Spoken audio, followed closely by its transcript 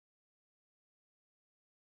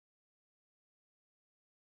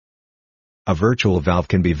A virtual valve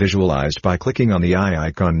can be visualized by clicking on the eye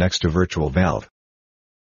icon next to virtual valve.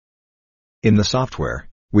 In the software,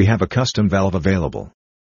 we have a custom valve available.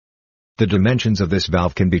 The dimensions of this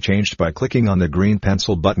valve can be changed by clicking on the green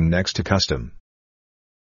pencil button next to Custom.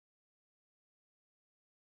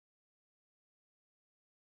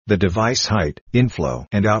 The device height, inflow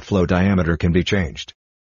and outflow diameter can be changed.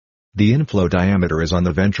 The inflow diameter is on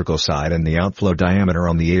the ventricle side and the outflow diameter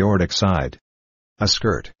on the aortic side. A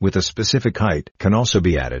skirt with a specific height can also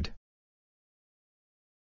be added.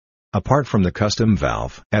 Apart from the custom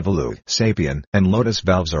valve, Evolute, Sapien, and Lotus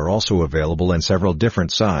valves are also available in several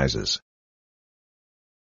different sizes.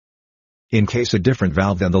 In case a different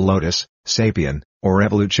valve than the Lotus, Sapien, or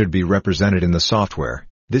Evolute should be represented in the software,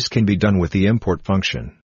 this can be done with the import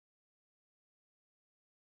function.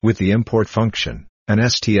 With the import function, an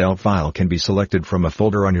STL file can be selected from a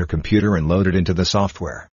folder on your computer and loaded into the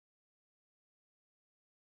software.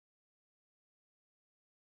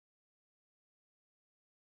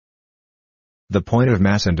 The point of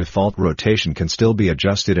mass and default rotation can still be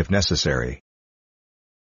adjusted if necessary.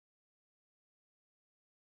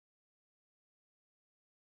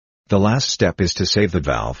 The last step is to save the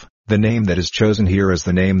valve. The name that is chosen here is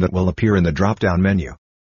the name that will appear in the drop-down menu.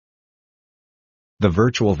 The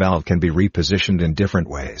virtual valve can be repositioned in different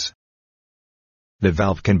ways. The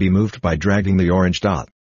valve can be moved by dragging the orange dot,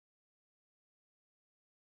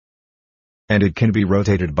 and it can be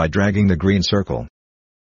rotated by dragging the green circle.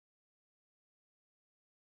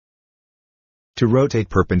 To rotate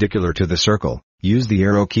perpendicular to the circle, use the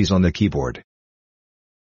arrow keys on the keyboard.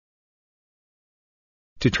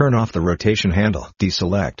 To turn off the rotation handle,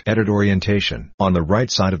 deselect Edit Orientation on the right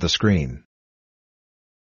side of the screen.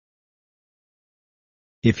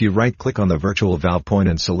 If you right-click on the virtual valve point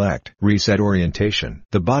and select Reset Orientation,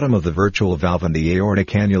 the bottom of the virtual valve and the aortic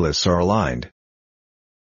annulus are aligned.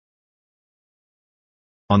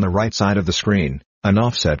 On the right side of the screen, an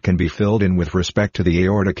offset can be filled in with respect to the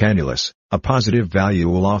aortic annulus. A positive value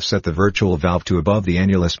will offset the virtual valve to above the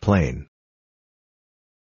annulus plane.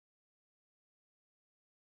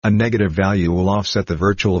 A negative value will offset the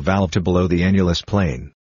virtual valve to below the annulus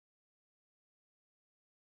plane.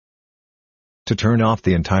 To turn off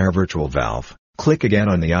the entire virtual valve, click again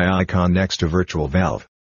on the eye icon next to virtual valve.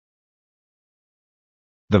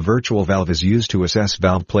 The virtual valve is used to assess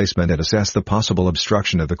valve placement and assess the possible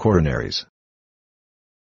obstruction of the coronaries.